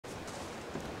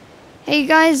Hey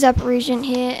guys, Apparition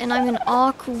here, and I'm in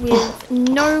Ark with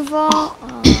Nova.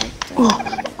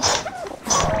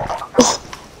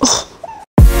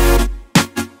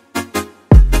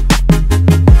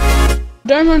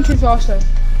 Don't run too fast though.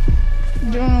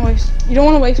 You don't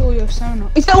want to waste all your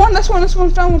stamina. It's that one,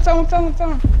 found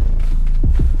one.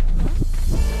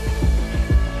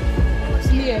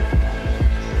 Yeah.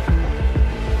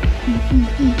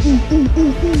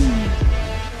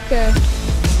 Okay.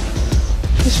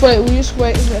 We'll just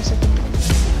wait a second.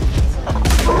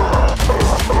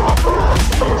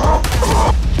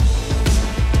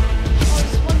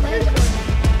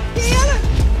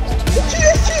 There's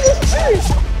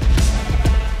two.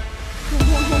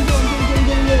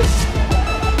 Get it.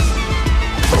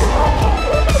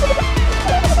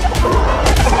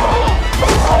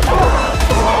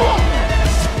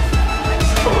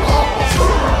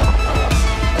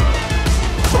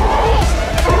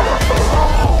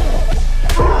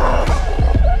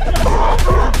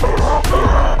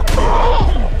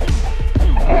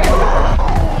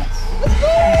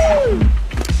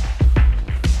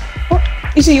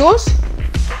 Is it yours?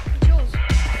 It's yours.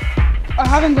 I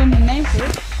haven't got the name for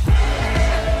it.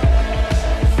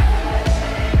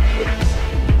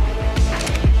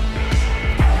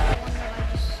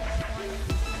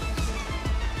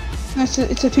 No,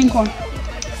 it's a pink one. Are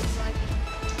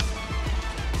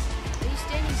you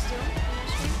standing still on your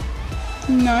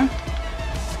screen? No.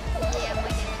 Yeah, my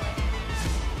game's lagging.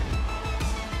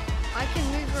 I can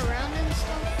move around and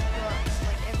stuff, but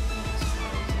like everything is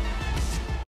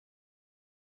frozen.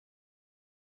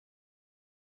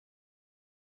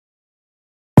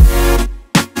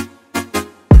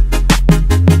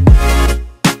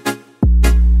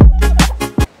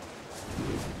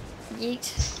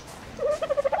 Yeet.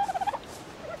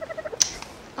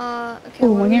 Okay,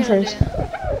 Oh, what my are we game gonna froze.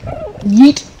 do?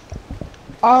 Yeet.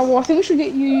 Well, I think we should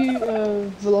get you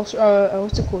what's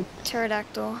it called?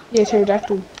 Pterodactyl. Yeah,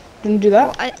 pterodactyl. Didn't do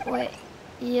that? Wait.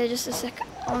 Yeah, just a sec.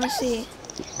 I wanna see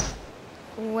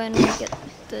when we get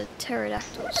the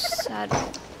pterodactyl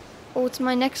saddle. Oh, it's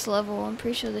my next level. I'm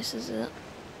pretty sure this is it.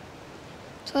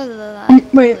 It's either that.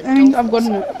 Wait, or the I think I've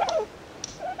dolphin gotten it. saddle.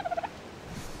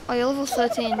 Oh, you're level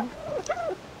 13.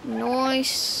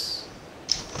 Nice.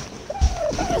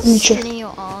 Me check. Spinning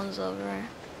your arms over.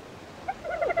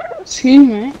 Excuse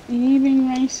me, are you being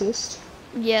racist?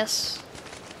 Yes.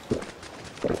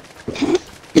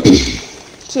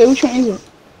 So which one is it?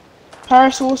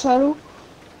 Parasaur saddle,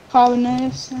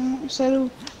 Carbonatus saddle,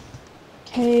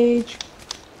 cage,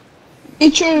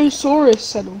 Ichthyosaurus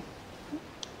saddle.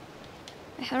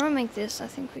 How do I make this? I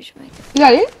think we should make it Is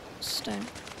that it? stone.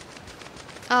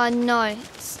 No,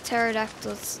 it's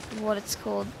pterodactyl. It's what it's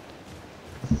called.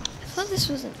 I thought this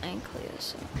was an anklet or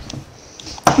something.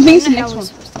 I think it's the I don't know next how we're one.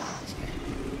 supposed to do this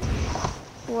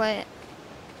game. Wait.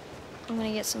 I'm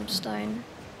gonna get some stone.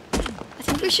 I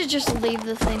think we should just leave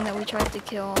the thing that we tried to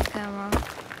kill off camera.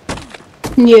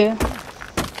 Yeah.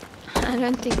 I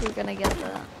don't think we're gonna get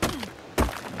that.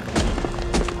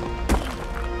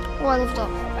 Oh, I leveled up.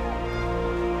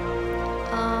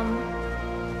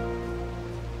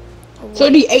 Oh,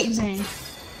 38 Zane.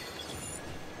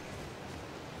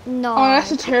 No. Oh,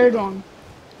 that's a pterodon.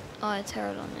 Oh, a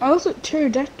pterodon. Oh, that's a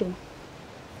pterodactyl.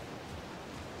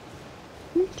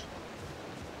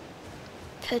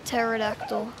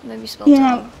 Pterodactyl. Maybe spelled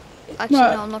Yeah. wrong. Actually,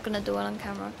 No. no, I'm not gonna do it on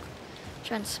camera.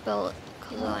 Try and spell it,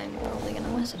 because I'm probably gonna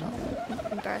mess it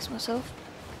up. Embarrass myself.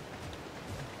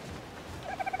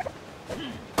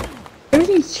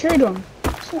 Everything's pterodon.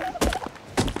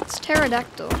 It's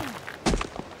pterodactyl.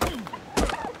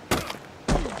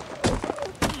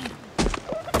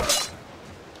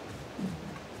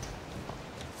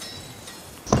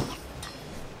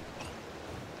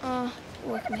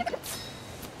 Make it.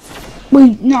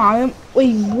 Wait, no,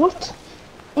 wait, what?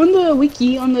 On the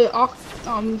wiki, on the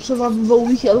survival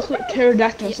wiki, it looks like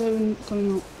pterodactyl, Yeah. so I've been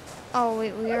coming up. Oh,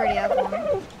 wait, we already have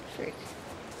one. Freak.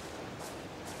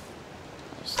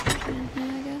 I'll just stick it in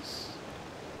here, I guess.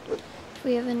 If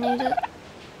we ever need it.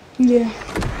 Yeah.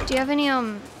 Do you have any,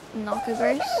 narco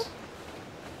brace?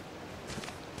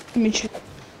 Let me check.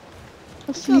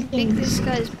 Look how big this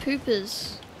guy's poop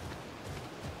is.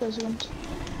 Those ones.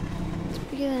 It's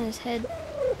bigger than his head.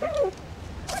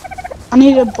 I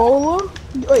need a bowler.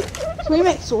 Wait, can we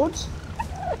make swords?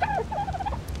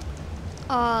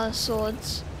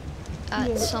 Swords. At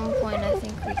Yeah. some point, I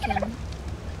think we can.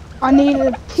 I need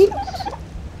a pick,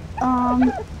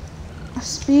 a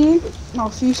spear, no, a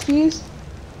few spears.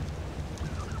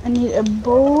 I need a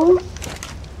bowl.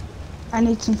 I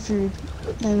need some food.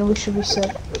 Then we should be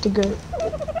set to go.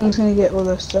 I'm just gonna get all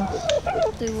that stuff.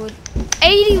 The wood.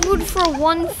 80 wood for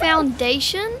one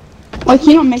foundation? Oh, can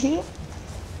you not make it yet?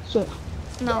 So.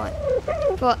 No,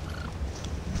 but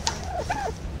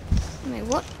wait,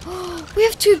 what? We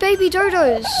have 2 baby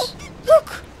dodos.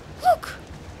 Look, look.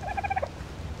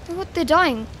 What? They're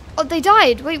dying. Oh, they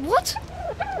died. Wait, what?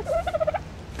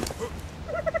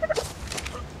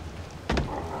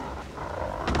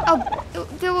 Oh,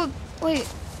 there were.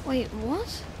 Wait,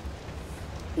 what?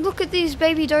 Look at these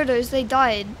baby dodos. They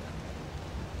died.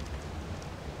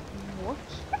 What?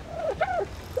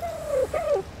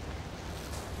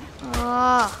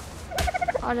 Ah,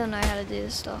 I don't know how to do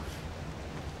this stuff.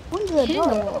 When did I Hitting the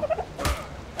die? wall.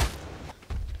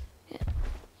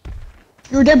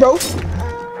 You're dead, bro.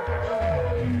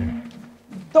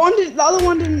 The other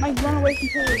one didn't like run away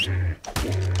completely.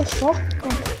 What the fuck?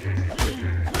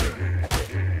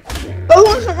 The other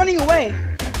one's not running away.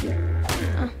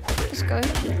 Let's go.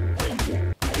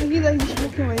 Maybe like he's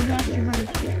walking away. He's not actually running.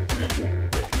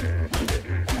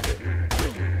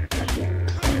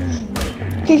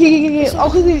 Okay.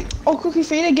 I'll quickly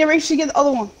feed it. Get ready to get the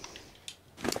other one.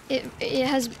 It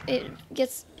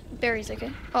gets berries.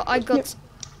 Okay. Oh, I got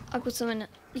some in it.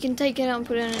 You can take it out and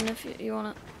put it in if you want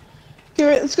it. Okay,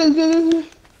 right, let's go.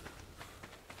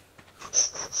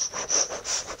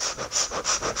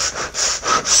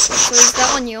 So is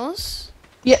that one yours?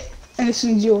 Yeah, and this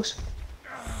one's yours.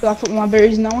 So I put my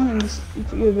berries in that one, and you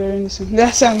put your berry in this one.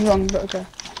 That sounds wrong, but okay.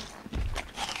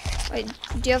 Wait,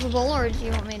 do you have a bowl or do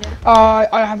you want me to? I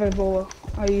don't have a bowler.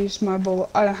 I use my bowler.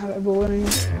 I don't have a bowler anymore.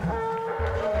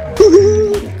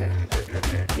 Okay.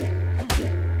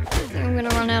 I think I'm gonna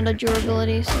run out of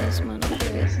durability, so this might not do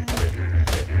it.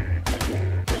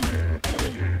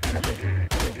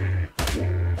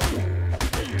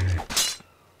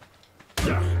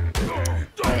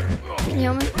 Wait, can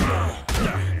you help me?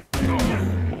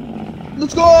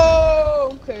 Let's go!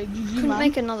 Okay, GG, Couldn't man.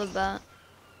 make another bat.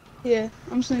 Yeah,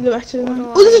 I'm just gonna go back to the What one.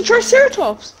 do Oh, there's a I-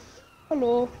 Triceratops!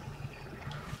 Hello.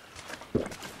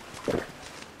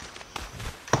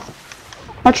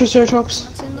 My Triceratops.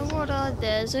 What's in the water?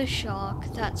 There's a shark.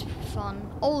 That's fun.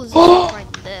 Oh, there's a shark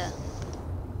right there.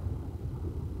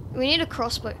 We need a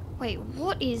crossbow. Wait,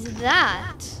 what is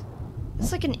that?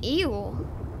 It's like an eel.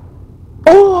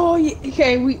 Oh, yeah,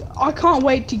 okay, I can't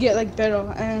wait to get like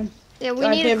better and Yeah, we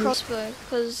need a crossbow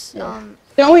because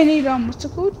don't we need what's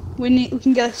it called? We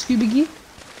can get like scuba gear.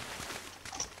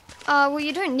 well,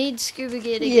 you don't need scuba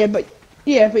gear to get.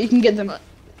 Yeah, but you can get them. But-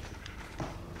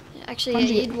 Actually,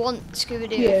 yeah, you'd want scuba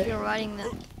gear if you're riding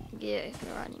them. Yeah, if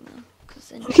you're riding them, because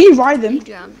then Can you ride them? you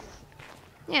drown.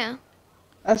 Yeah,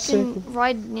 That's you so can cool.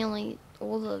 ride nearly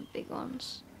all the big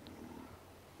ones.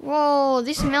 Whoa,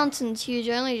 this mountain's huge.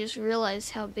 I only just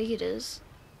realized how big it is.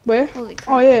 Where? Holy crap.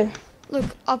 Oh yeah. Look,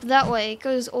 up that way. It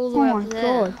goes all the Oh way my up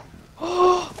there. god.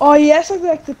 Oh yeah, it's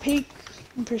like the peak.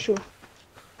 I'm pretty sure.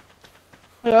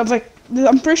 I'm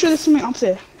pretty sure there's something up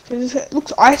there. 'Cause it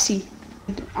looks icy.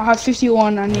 I have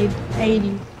 51. I need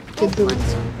 80 to build. Do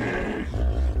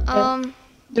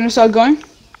you want to start going?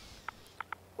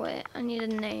 Wait, I need a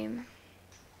name.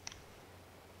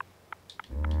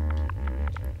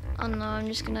 Oh no, I'm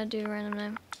just gonna do a random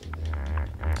name.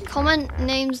 Comment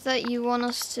names that you want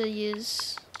us to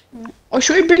use. Or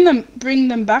should we bring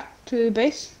them back to the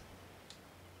base?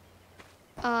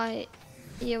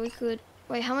 Yeah, we could.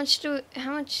 Wait, what's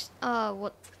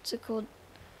it called?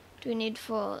 Do we need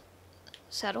for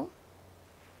saddle?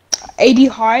 80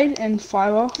 hide and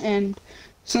fiber and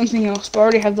something else, but I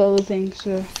already have the other thing,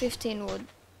 so. 15 wood.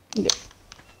 Yeah.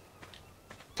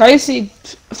 So I just need,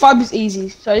 fiber's easy,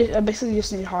 so I basically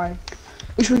just need hide,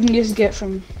 which we can just get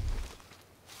from,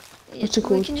 what's it We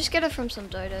called? can just get it from some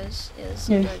dodos. Yeah, there's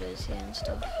some dodos here and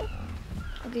stuff.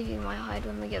 I'll give you my hide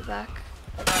when we get back.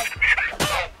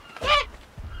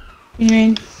 You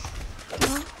mean?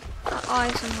 Huh? I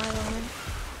have some hide on me.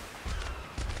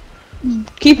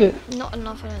 Keep it. Not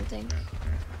enough, I don't think.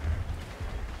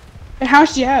 And how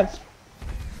much do you have?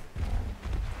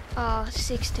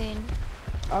 16.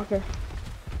 Okay.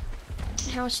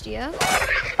 How much do you have?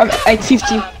 I have like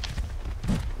 50.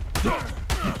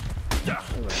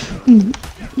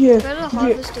 Yeah. Better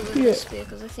harvest it with the spear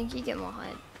because I think you get more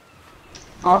hide.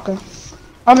 Okay.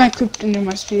 I haven't equipped any of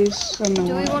my spears. So no Do we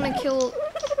why. want to kill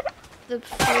the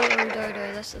furry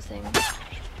dodo? That's the thing.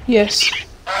 Yes.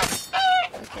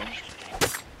 Okay.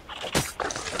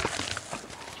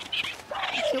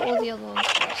 Kill all the other ones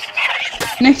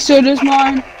first. Next dodo's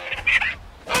mine.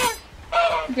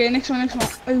 Okay, next one.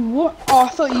 Oh, what? Oh, I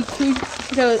thought you could.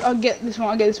 Okay, I'll get this one.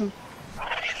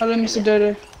 I'll let Mr.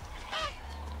 Dodo.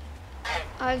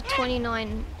 I have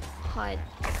 29 hide.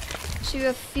 So you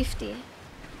have 50.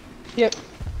 Yep.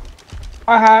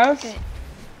 I have Okay.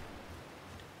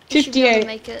 You should be able 58. to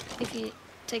make it if you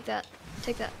take that.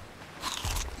 Take that.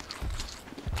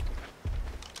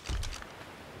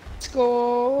 Let's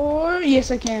go.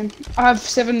 Yes, I can. I have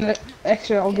 7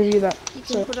 extra. I'll give you that. You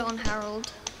can put it on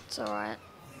Harold. It's alright.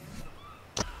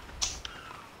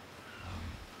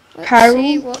 Let's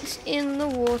see what's in the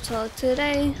water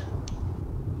today.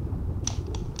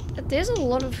 There's a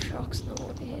lot of sharks in the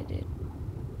water here, dude.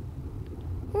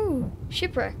 Ooh,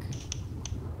 shipwreck.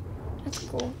 That's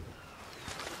cool.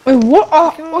 Wait, what?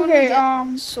 Okay,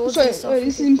 sorry,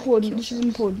 this is important. This is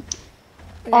important.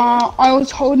 Okay. I was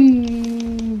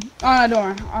holding. Oh, no,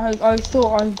 don't worry. I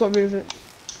thought I got rid of it.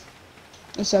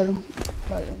 The saddle.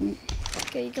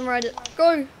 Okay, you can ride it.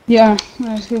 Go! Yeah,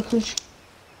 let's go, push.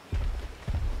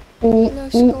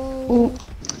 Let's go.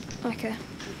 Okay.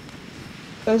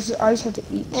 I just had to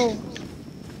eat. Oh.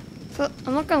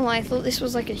 I'm not gonna lie, I thought this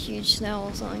was like a huge snail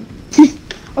or something.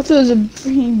 I thought it was a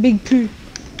freaking big poo.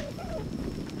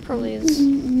 Probably is.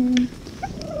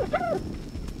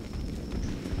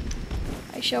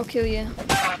 I shall kill you.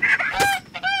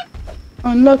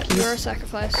 Unlucky. You're a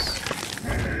sacrifice.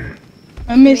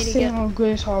 I missed it on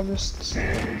Grace Harvest.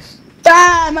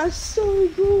 Damn, that's so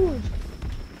good.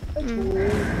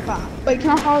 Wait, can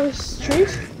I harvest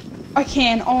trees? I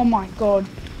can. Oh my god.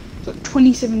 Got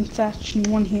 27 thatch in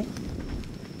 1 hit.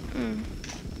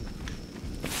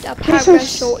 That paragraph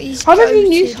short is I haven't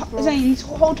even used this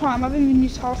whole time. I haven't even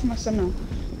used half of my stamina.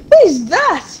 What is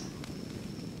that?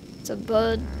 It's a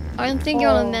bird. I don't think you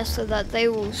want to mess with that. They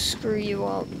will screw you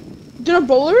up. Did I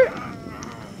bowler it?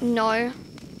 No.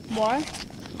 Why?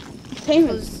 Tame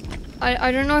it.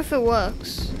 I don't know if it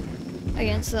works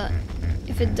against that.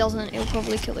 If it doesn't, it'll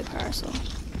probably kill the parasol.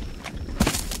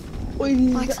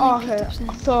 Okay. I thought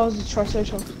it was a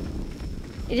Triceratops.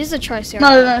 It is a Triceratops.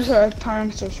 No, sorry,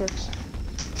 Tyrannosaurus.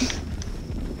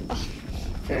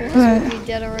 If it was, we'd be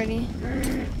dead already.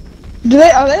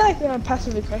 Are they like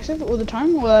passive aggressive all the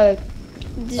time, or are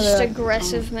they just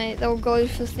aggressive, mate? They'll go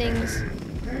for things.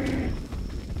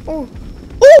 Oh! Do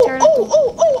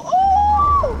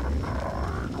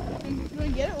I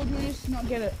get it, or do we just not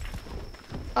get it?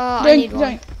 I need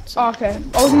one. Oh, okay,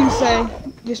 I was gonna say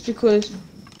just because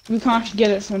we can't actually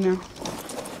get it for now.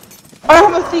 I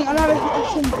don't have a thing. I don't have a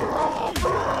thing.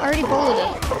 I already bullied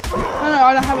it. No,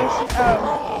 I don't have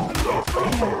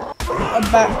a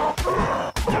bat.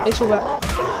 It's a bat.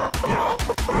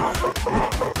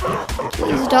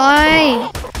 Please die,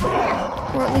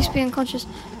 or at least be unconscious.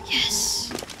 Yes.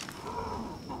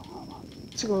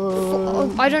 Let's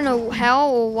go. I don't know how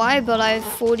or why, but I have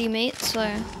 40 mates, so.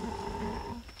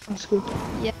 That's good.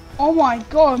 Yeah. Oh my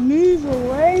god, move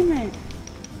away, man.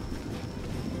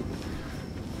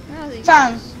 Where are these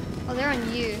Sam. guys? Oh, they're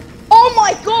on you. Oh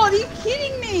my god, are you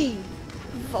kidding me?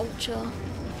 Vulture.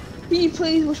 Can you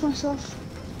please wash myself?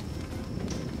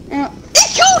 It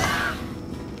killed!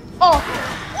 Oh,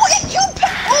 what? It killed!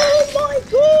 Oh my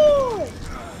god!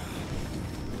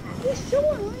 He's so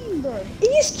annoying, bro. He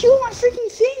just killed my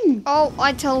freaking thing. Oh,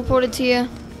 I teleported to you.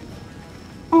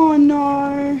 Oh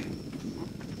no.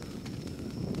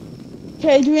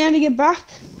 Okay, do we have to get back?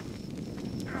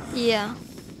 Yeah.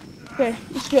 Okay,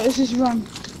 let's go. Let's just run.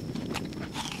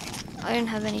 I don't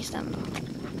have any stamina.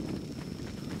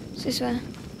 It's this way.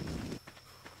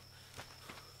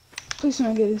 Please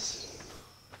don't get this.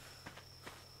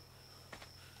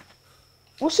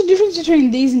 What's the difference between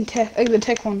these and tech, like the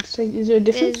tech ones? Is there a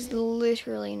difference? There's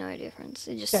literally no difference.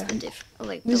 It's just a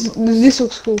like this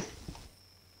looks cool.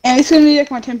 And it's gonna be like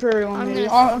my temporary one. I'm maybe.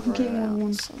 gonna I can keep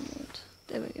one.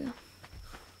 There we go.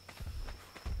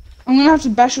 I'm gonna have to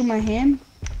bash with my hand.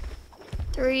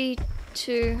 3,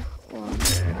 2, 1.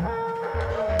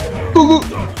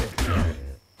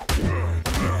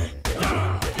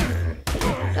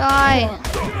 Die!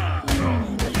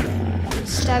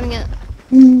 Stabbing it.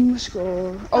 Let's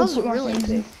go. That was really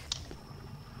quick.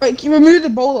 Wait, can you remove the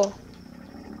bowler?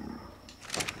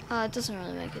 It doesn't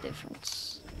really make a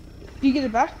difference. Do you get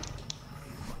it back?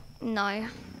 No.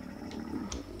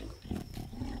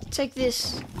 Take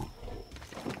this.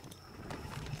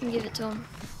 And give it to him.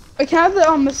 Wait, can I have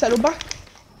the saddle back?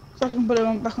 So I can put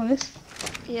it back on this?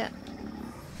 Yeah.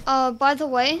 By the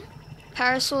way,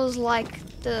 parasols like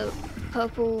the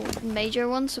purple major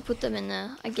ones, so put them in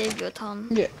there. I gave you a ton.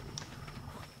 Yeah.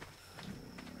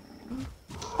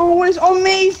 Oh, what is on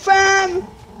me, fam?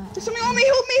 There's something on me,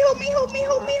 help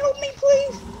me,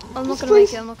 please. I'm not gonna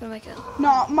make it, I'm not gonna make it.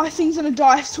 No, my thing's gonna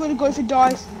die, I swear to God if it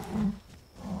dies.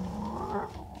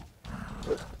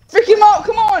 Freak him out,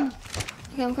 come on!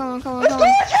 Okay, I'm coming, Let's go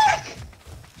attack!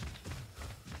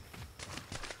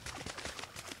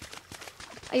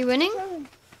 Are you winning?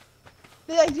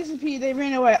 They like disappeared, they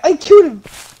ran away. I killed him!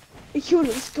 I killed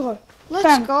him, let's go. Let's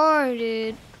Fam. go,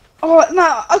 dude. Oh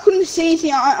no, I couldn't see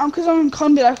anything. Because I'm in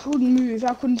combat, I couldn't move.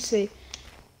 I couldn't see.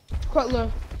 Quite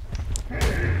low.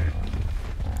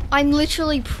 I'm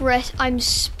literally I'm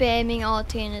spamming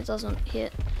RT and it doesn't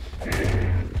hit.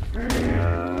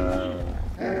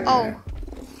 Oh.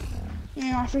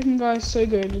 Yeah, my freaking guy is so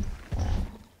good.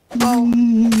 Oh.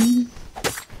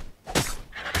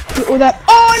 All that.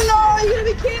 Oh no! You're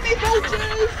gonna be kidding me,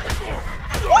 vultures!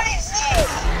 What is this?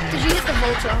 Did you hit the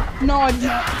vulture? No, I did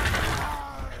not.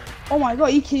 Oh my god, are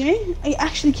you kidding me? Are you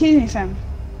actually kidding me, fam?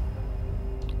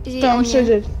 Is he Fam, on I'm so you?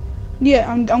 dead.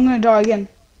 Yeah, I'm gonna die again.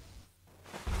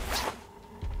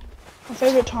 My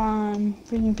favorite time,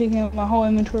 freaking picking up my whole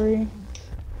inventory.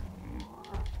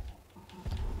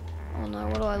 Oh no,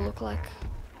 what do I look like?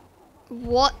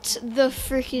 What the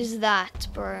frick is that,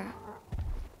 bro?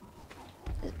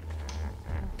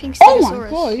 Pink Oh Stegosaurus. my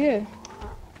god, yeah.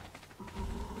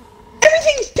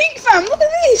 Everything's pink, fam. Look at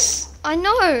this. I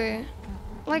know.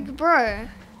 Like, bro.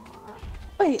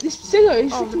 Wait, this Stego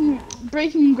is Oh, freaking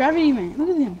breaking gravity, man. Look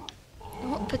at him.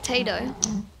 What potato?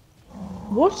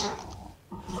 What?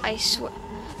 I swear.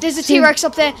 There's a T-Rex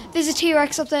up there. There's a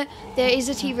T-Rex up there. There is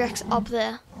a T-Rex up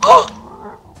there. Oh!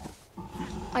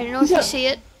 I don't know if you see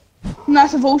it. No,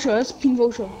 that's a vulture. That's a pink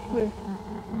vulture. Where?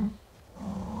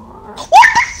 What the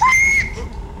fuck?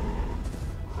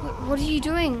 What are you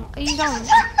doing? Are you done?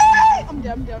 I'm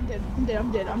dead. I'm dead. I'm dead. I'm dead.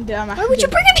 I'm dead. I'm dead. I'm Why actually would you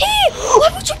dead. bring him here? Why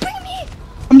would you bring him here?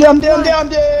 I'm dead. I'm dead. I'm dead. I'm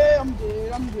dead. I'm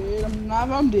dead. I'm dead. I'm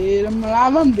alive. I'm dead. I'm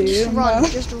alive. I'm dead. Just I'm run.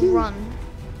 alive. Just run.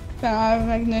 I have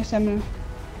like no stamina.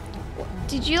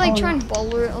 Did you like Oh, try no. and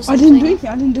boulder it or something? I didn't do anything.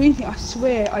 I didn't do anything. I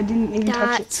swear, I didn't even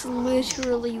touch it. That's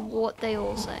literally what they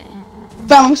all say.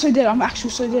 Bam, I'm so dead. I'm actually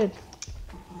so dead.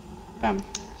 Bam.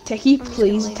 Techie, just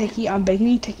please. gonna leave Techie, I'm begging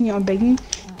you. Techie, I'm begging you.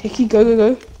 Techie, go, go,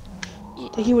 go.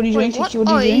 Techie, what are you doing? Wait, what? Techie, what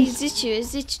Oh, are you doing? he ditched you. He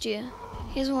ditched you.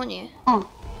 He doesn't want you. Oh.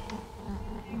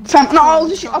 Fam, no, I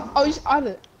was just up. I was just out of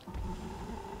it.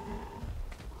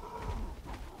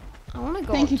 I want to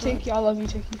go. Thank you, up to it. Techie. I love you,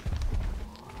 Techie.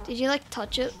 Did you like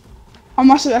touch it? I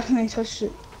must have accidentally touched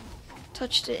it.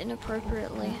 Touched it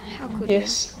inappropriately. How could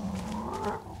Yes. you?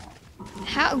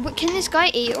 How? But can this guy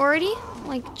eat already?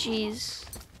 Like, jeez.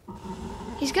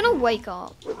 He's gonna wake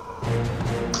up.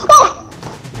 Oh!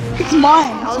 It's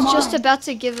mine. I was just about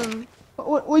to give him.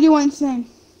 What do you want its name?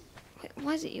 Wait,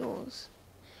 why is it yours?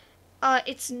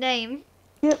 Its name.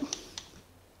 Yep.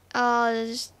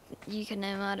 Just, you can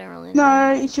name it. I don't really know.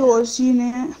 No, it's yours. You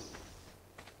name it.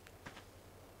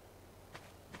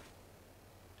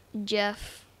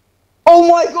 Jeff. Oh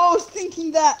my god, I was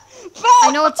thinking that.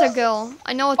 I know it's a girl.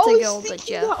 I know it's a girl, but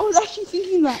Jeff. I was actually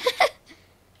thinking that.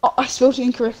 Oh, I spelled it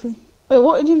incorrectly. Wait,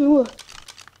 what did you do?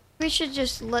 We should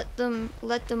just let them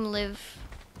live.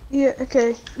 Yeah,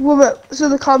 okay. What about, so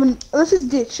the carbon, let's just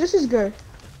ditch, let's just go.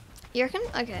 You reckon?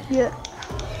 Okay. Yeah.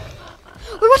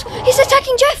 Wait, what? He's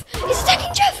attacking Jeff! He's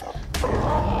attacking Jeff!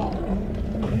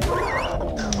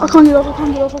 I can't get off, I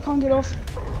can't get off, I can't get off.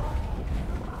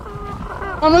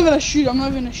 I'm not gonna shoot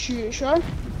it, should I?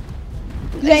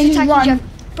 Then He's attacking run. Jeff.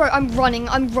 Bro, I'm running.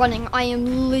 I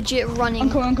am legit running. I'm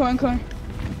coming.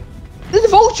 There's a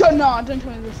vulture! No, don't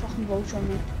tell me there's a fucking vulture on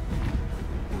there.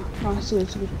 No, it's good.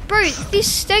 Bro,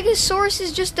 this Stegosaurus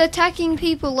is just attacking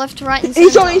people left, right, and He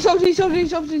center. stopped. He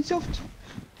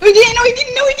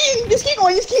didn't. Just keep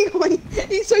going.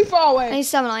 He's so far I away. need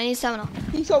stamina.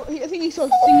 I think he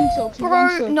stopped.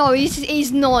 Bro, no, he's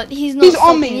not. He's not. He's on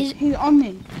stopping. me. He's on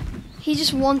me. He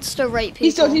just wants to rape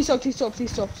people. He stopped.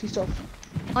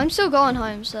 I'm still going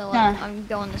home, so like, No. I'm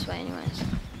going this way anyways.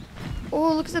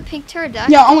 Oh, look at the pink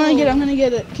pterodactyl. Yeah, I'm gonna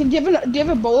get it. Do you have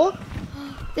a bowl?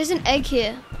 There's an egg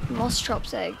here. Moss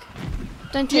Chop's egg.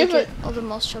 Don't Do you take have it, or the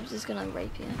Moss Chops is gonna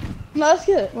rape you. No, let's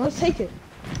get it. Let's take it.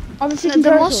 I have a No, freaking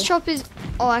the Moss pterodactyl. Chop is.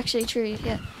 Oh, actually, true.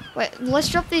 Yeah. Wait, let's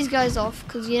drop these guys off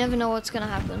because you never know what's gonna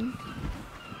happen.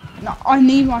 No, I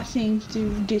need my thing to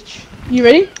ditch. You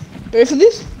ready? Ready for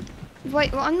this?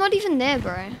 Wait, well, I'm not even there,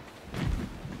 bro.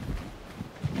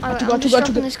 I'm to go. just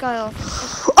dropping this guy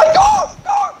off. No!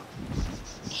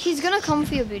 He's gonna come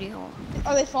for your booty hole.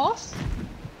 Are they fast?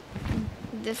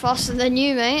 They're faster than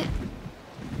you, mate.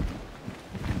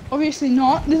 Obviously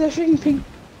not. There's a freaking pink.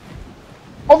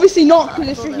 Obviously not, because I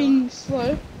they're thought they freaking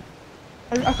slow.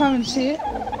 I can't even see it.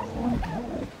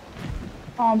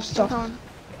 Oh, I'm stuck. Come on.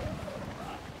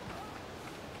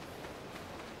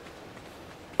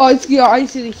 Oh, it's yeah. I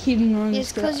see the hidden room.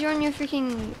 It's because you're on your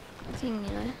freaking thing,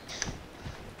 you know.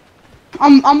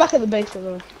 I'm back at the base, by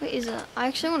the way. Wait, is it? I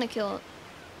actually want to kill it.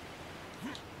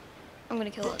 I'm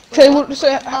gonna kill it. Okay, what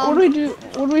do we do?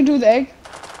 What do we do with the egg?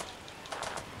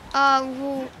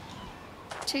 Well,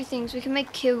 two things. We can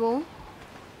make kibble,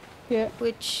 Yeah.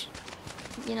 which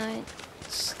you know,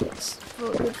 it's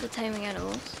good for taming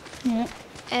animals. Yeah.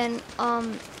 And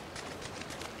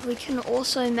we can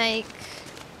also make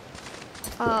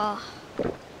what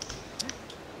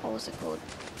was it called?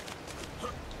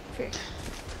 Frick.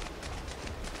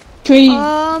 Can we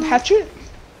hatch it?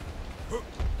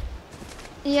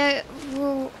 Yeah,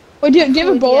 well, Wait, do you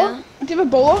have a bowler? yeah. Do you have a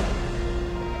bowler?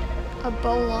 A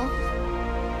bowler.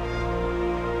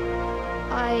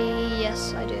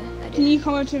 Yes, I do. Can you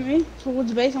come over to me towards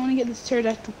the base? I want to get this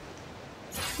pterodactyl.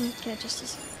 Okay, just a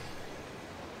sec.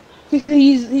 Quickly,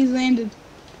 he's landed.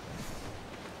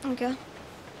 Okay.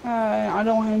 I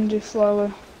don't want him to fly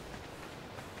away.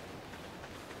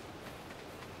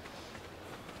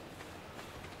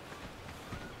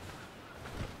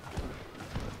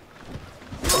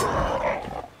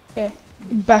 Okay,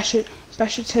 bash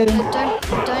its head in.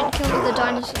 Don't kill the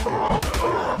dinosaur.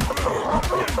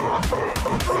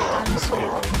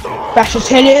 Bash its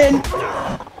head in.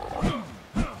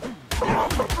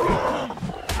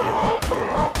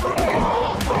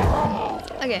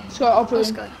 Okay,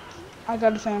 Let's go. I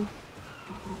got a fan.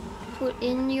 Put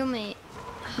in your meat.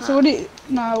 So what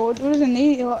does it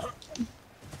need?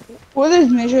 What are those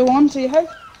measure ones that you have?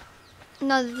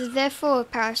 No, they're for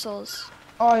parasols.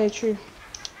 Oh yeah, true.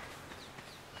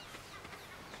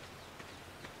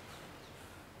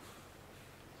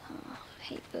 Oh,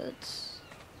 hate birds.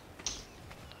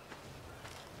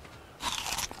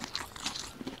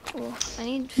 Oh, I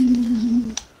need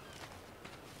food.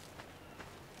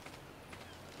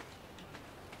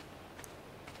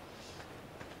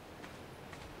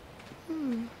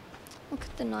 Look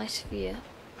at the nice view.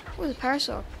 Oh, the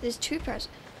parasol. There's 2 parasols.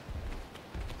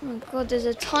 Oh my god, there's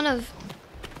a ton of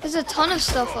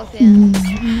stuff up here.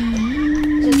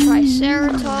 There's a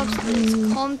triceratops, there's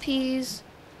compies.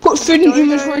 Put food in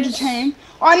inventory to dodos. tame.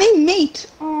 Oh, I need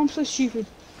meat. Oh, I'm so stupid.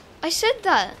 I said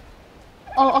that.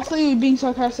 Oh, I thought you were being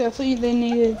sarcastic. I thought they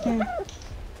needed tame.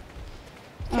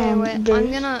 Okay, wait.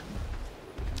 Dodos.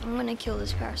 I'm gonna kill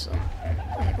this parasol.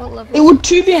 Wait, what level? It would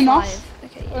 2 be enough? 5.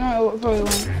 Okay, Oh, yeah. no, it probably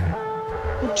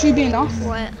won't. Would 2 be enough?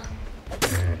 What?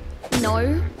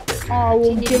 No. Oh,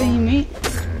 well, give me meat.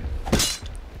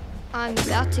 I'm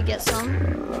about to get some.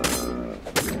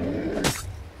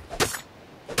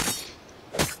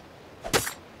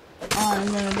 I'm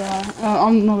gonna die.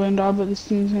 I'm not gonna die, but this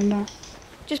thing's gonna die.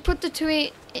 Just put the 2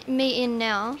 meat in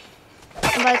now.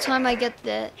 And by the time I get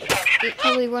there, it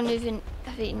probably won't even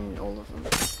have eaten all of them.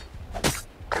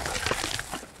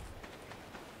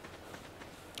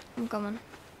 I'm coming.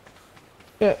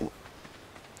 Yeah.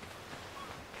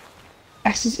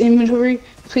 Access inventory.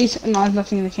 Please. No, there's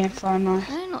nothing in the campfire. No.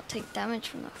 Can I not take damage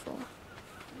from that fall?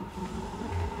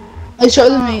 Let's show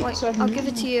the meat. Wait, So I'll give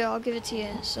it to you. I'll give it to you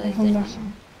so that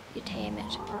you tame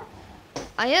it.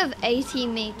 I have 80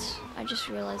 meat. I just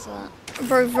realized that.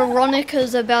 Bro,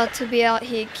 Veronica's about to be out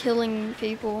here killing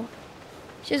people.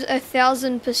 She has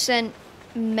 1,000%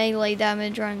 melee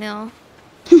damage right now.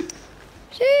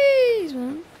 Jeez,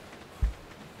 man.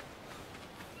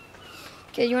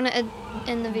 Okay, you want to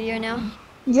end the video now?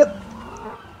 Yep.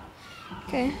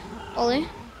 Okay, Ollie,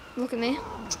 look at me.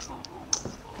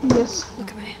 Yes.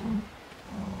 Look at me.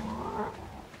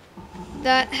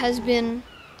 That has been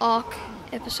Ark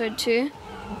episode 2.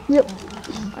 Yep.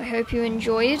 I hope you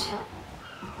enjoyed.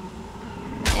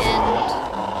 And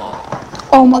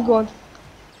Oh my god.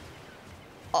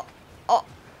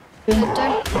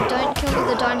 don't kill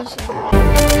the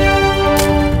dinosaur.